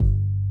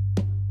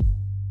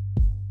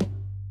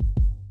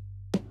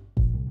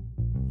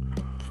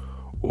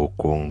O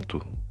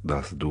conto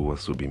das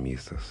duas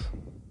submissas.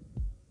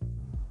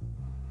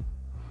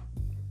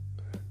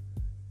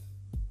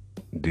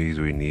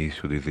 Desde o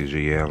início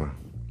desejei ela,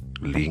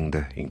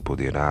 linda,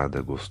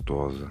 empoderada,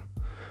 gostosa,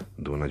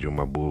 dona de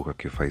uma boca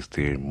que faz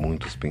ter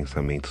muitos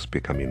pensamentos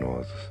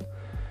pecaminosos.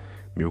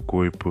 Meu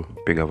corpo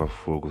pegava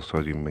fogo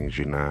só de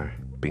imaginar,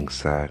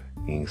 pensar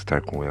em estar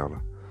com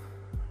ela.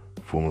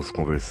 Fomos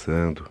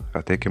conversando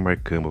até que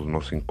marcamos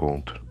nosso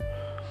encontro.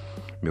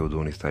 Meu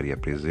dono estaria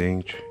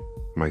presente,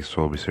 mas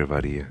só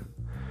observaria.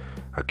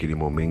 Aquele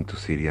momento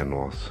seria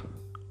nosso.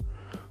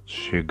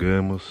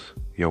 Chegamos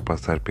e ao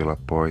passar pela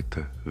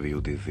porta veio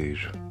o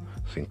desejo,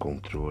 sem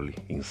controle,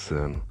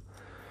 insano.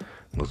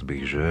 Nos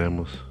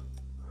beijamos,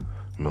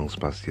 mãos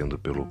passeando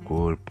pelo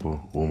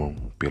corpo, uma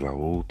pela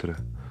outra.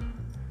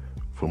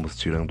 Fomos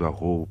tirando a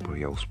roupa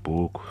e aos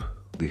poucos,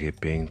 de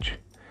repente,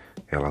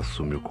 ela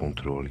assume o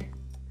controle.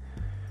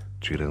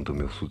 Tirando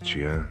meu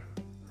sutiã,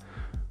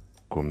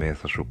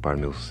 começa a chupar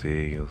meus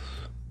seios,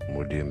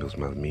 morder meus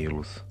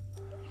mamilos.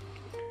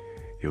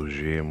 Eu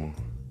gemo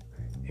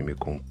e me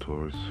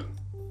contorço.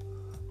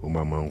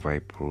 Uma mão vai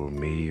por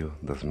meio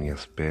das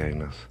minhas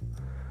pernas,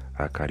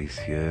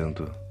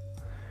 acariciando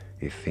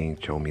e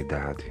sente a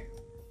umidade.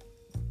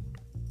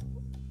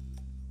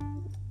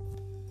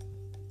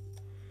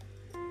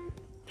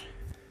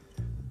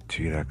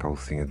 Tira a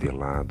calcinha de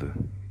lado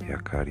e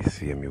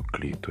acaricia meu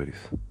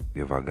clítoris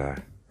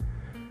devagar.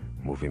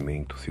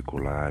 Movimentos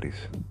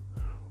circulares,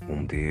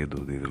 um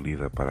dedo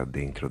desliza para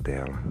dentro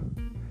dela.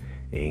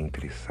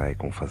 Entra e sai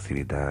com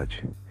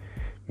facilidade.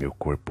 Meu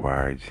corpo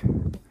arde.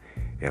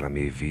 Ela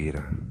me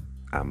vira,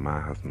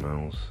 amarra as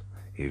mãos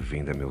e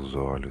venda meus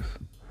olhos.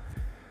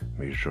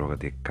 Me joga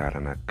de cara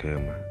na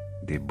cama,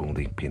 de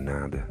bunda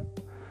empinada.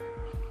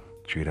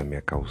 Tira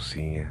minha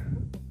calcinha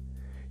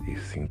e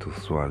sinto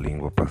sua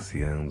língua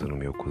passeando no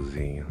meu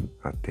cozinho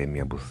até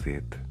minha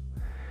buceta.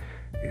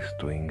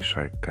 Estou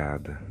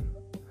encharcada,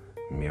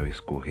 mel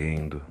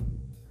escorrendo.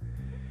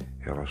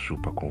 Ela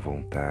chupa com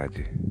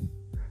vontade,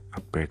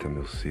 aperta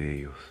meus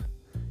seios,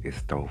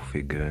 está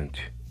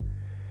ofegante.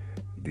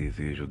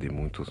 Desejo de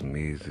muitos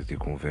meses de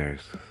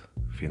conversas,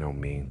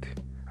 finalmente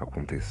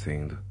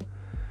acontecendo.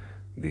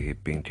 De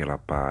repente ela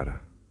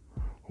para,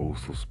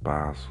 ouço os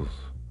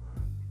passos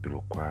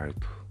pelo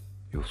quarto,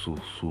 eu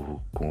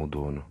sussurro com o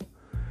dono.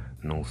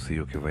 Não sei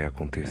o que vai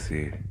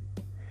acontecer,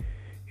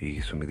 e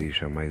isso me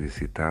deixa mais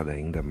excitada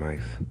ainda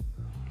mais.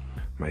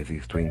 Mas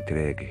estou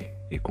entregue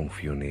e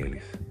confio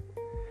neles.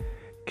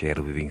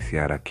 Quero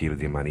vivenciar aquilo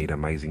de maneira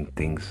mais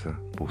intensa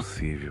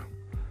possível.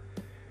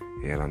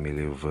 Ela me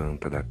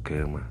levanta da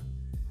cama,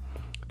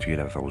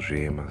 tira as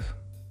algemas,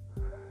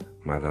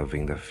 mas a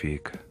venda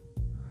fica.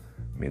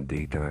 Me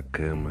deita na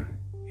cama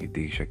e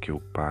deixa que eu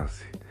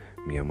passe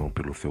minha mão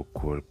pelo seu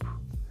corpo.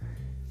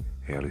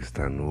 Ela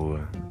está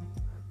nua,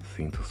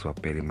 sinto sua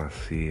pele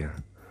macia,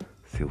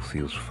 seus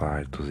seios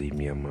fartos em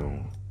minha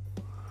mão.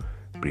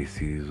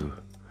 Preciso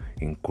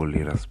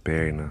encolher as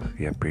pernas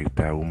e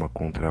apertar uma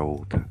contra a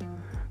outra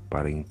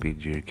para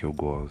impedir que eu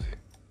goze.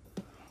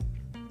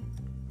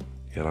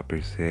 Ela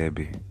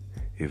percebe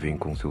e vem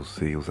com seus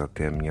seios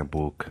até a minha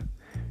boca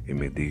e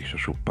me deixa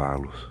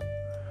chupá-los.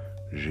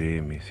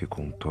 Geme, se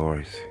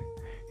contorce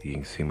e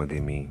em cima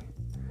de mim.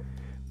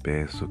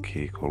 Peço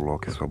que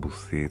coloque sua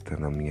buceta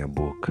na minha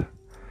boca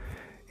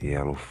e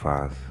ela o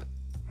faz,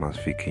 mas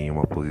fica em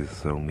uma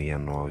posição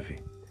 69.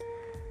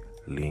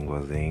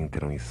 Línguas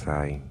entram e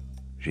saem,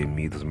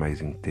 gemidos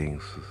mais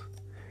intensos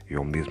e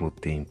ao mesmo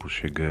tempo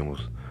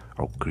chegamos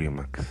ao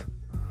clímax,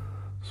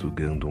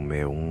 sugando o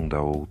mel um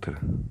da outra.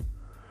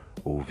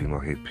 Houve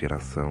uma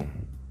respiração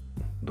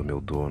do meu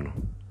dono,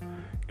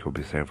 que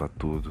observa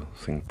tudo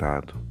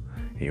sentado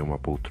em uma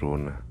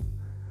poltrona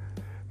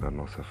na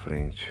nossa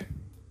frente.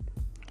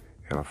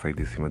 Ela sai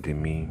de cima de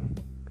mim,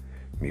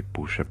 me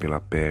puxa pela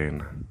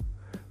perna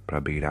para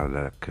a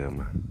beirada da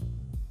cama.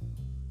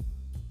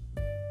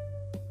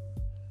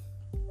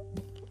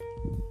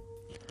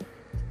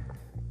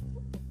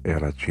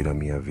 Ela tira a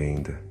minha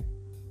venda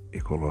e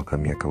coloca a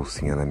minha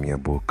calcinha na minha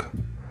boca,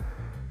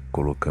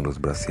 colocando os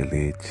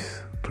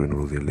braceletes,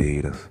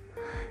 tornozeleiras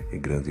e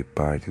grande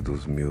parte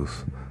dos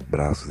meus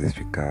braços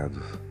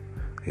esticados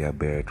e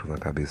abertos na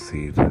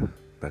cabeceira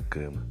da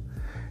cama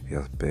e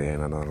as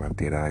pernas nas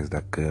laterais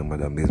da cama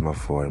da mesma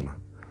forma.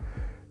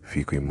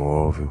 Fico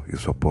imóvel e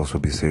só posso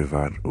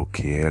observar o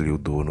que ela e o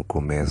dono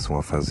começam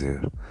a fazer.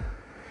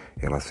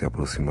 Ela se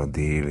aproxima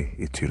dele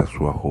e tira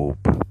sua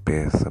roupa,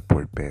 peça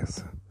por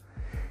peça.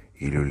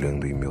 Ele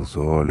olhando em meus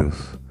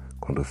olhos,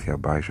 quando se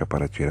abaixa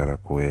para tirar a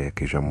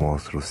cueca e já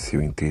mostra o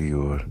seu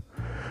interior,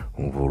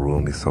 um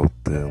volume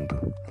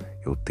saltando.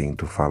 Eu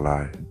tento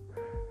falar,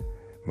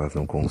 mas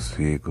não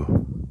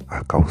consigo.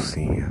 A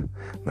calcinha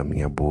na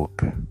minha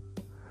boca.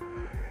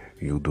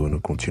 E o dono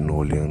continua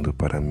olhando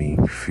para mim,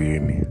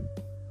 firme.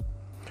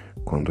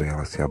 Quando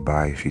ela se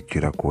abaixa e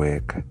tira a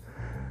cueca,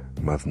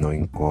 mas não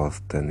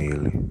encosta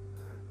nele,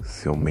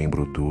 seu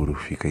membro duro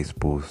fica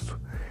exposto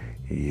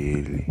e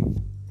ele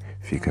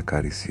fica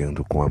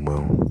acariciando com a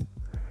mão.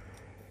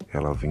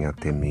 Ela vem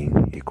até mim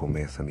e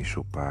começa a me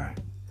chupar.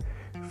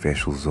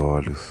 Fecho os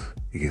olhos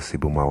e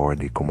recebo uma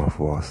ordem com uma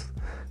voz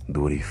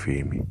dura e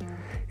firme.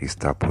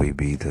 Está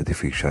proibida de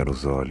fechar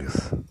os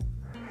olhos.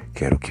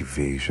 Quero que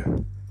veja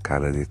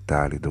cada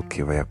detalhe do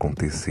que vai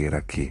acontecer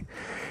aqui.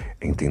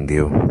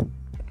 Entendeu?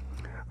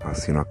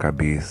 Assino a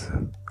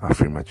cabeça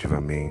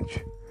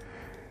afirmativamente.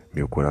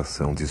 Meu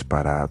coração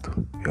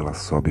disparado, ela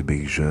sobe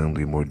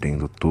beijando e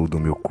mordendo todo o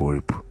meu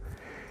corpo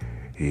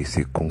e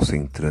se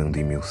concentrando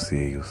em meus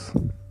seios.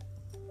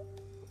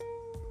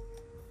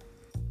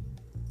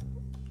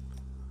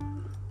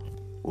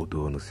 O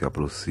dono se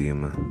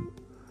aproxima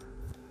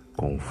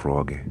com um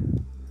flogger,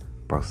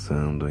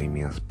 passando em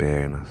minhas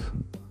pernas,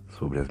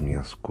 sobre as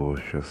minhas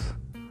coxas,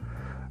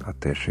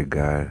 até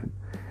chegar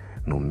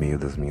no meio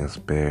das minhas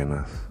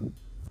pernas,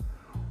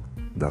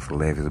 das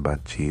leves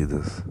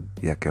batidas,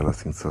 e aquela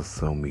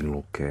sensação me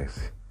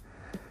enlouquece.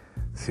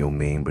 Seu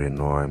membro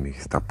enorme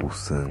está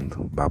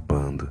pulsando,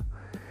 babando,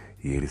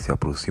 e ele se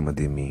aproxima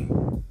de mim,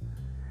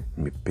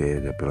 me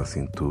pega pela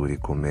cintura e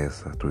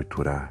começa a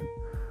torturar,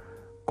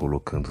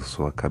 colocando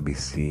sua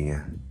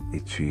cabecinha e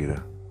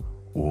tira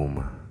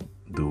 1,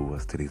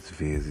 2, 3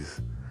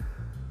 vezes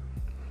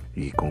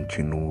e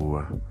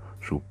continua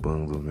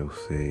chupando os meus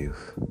seios.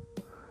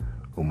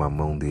 Uma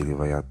mão dele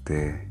vai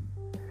até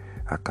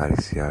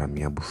acariciar a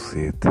minha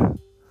buceta,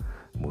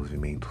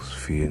 movimentos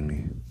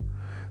firmes,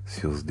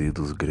 seus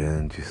dedos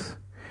grandes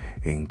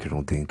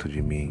entram dentro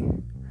de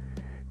mim,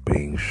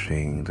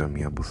 preenchendo a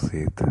minha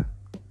buceta.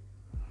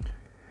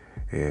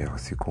 Ela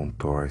se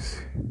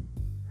contorce,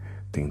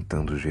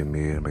 tentando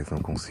gemer, mas não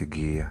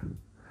conseguia.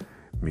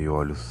 Me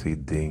olho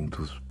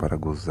sedentos para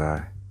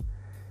gozar.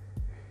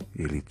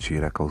 Ele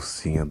tira a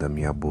calcinha da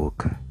minha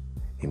boca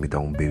e me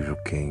dá um beijo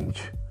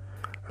quente,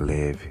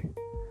 leve,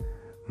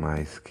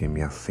 mas que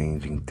me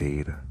acende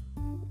inteira.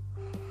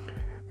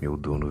 Meu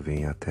dono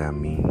vem até a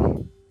mim,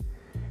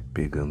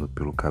 pegando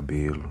pelo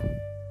cabelo,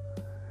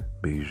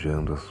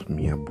 beijando a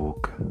minha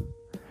boca,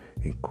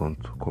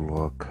 enquanto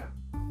coloca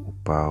o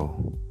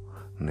pau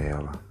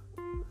nela.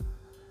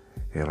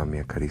 Ela me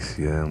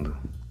acariciando,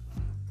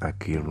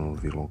 aquilo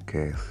nos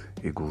enlouquece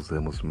e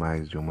gozamos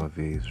mais de uma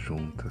vez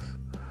juntas,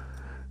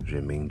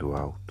 gemendo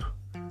alto.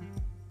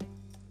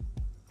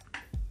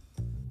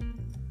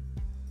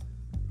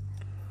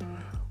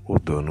 O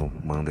dono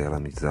manda ela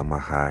me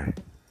desamarrar.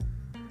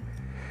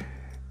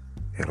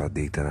 Ela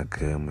deita na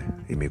cama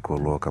e me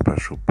coloca para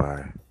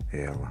chupar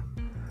ela,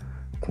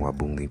 com a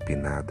bunda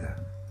empinada.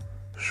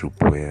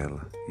 Chupo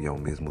ela e ao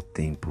mesmo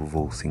tempo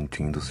vou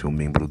sentindo seu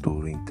membro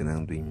duro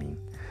entrando em mim.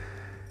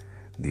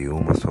 De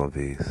uma só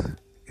vez,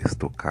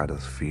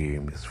 estocadas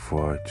firmes,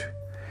 forte,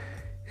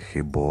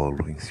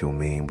 rebolo em seu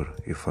membro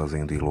e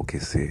fazendo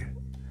enlouquecer.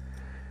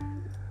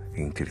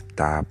 Entre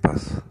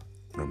tapas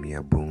na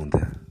minha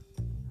bunda,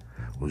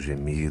 o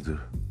gemido,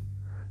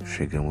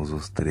 chegamos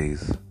os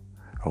três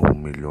ao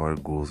melhor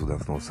gozo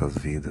das nossas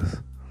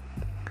vidas.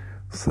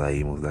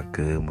 Saímos da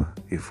cama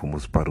e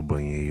fomos para o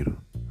banheiro,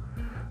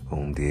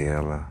 onde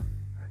ela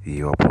e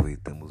eu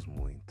aproveitamos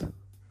muito.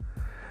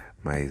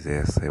 Mas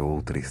essa é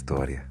outra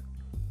história.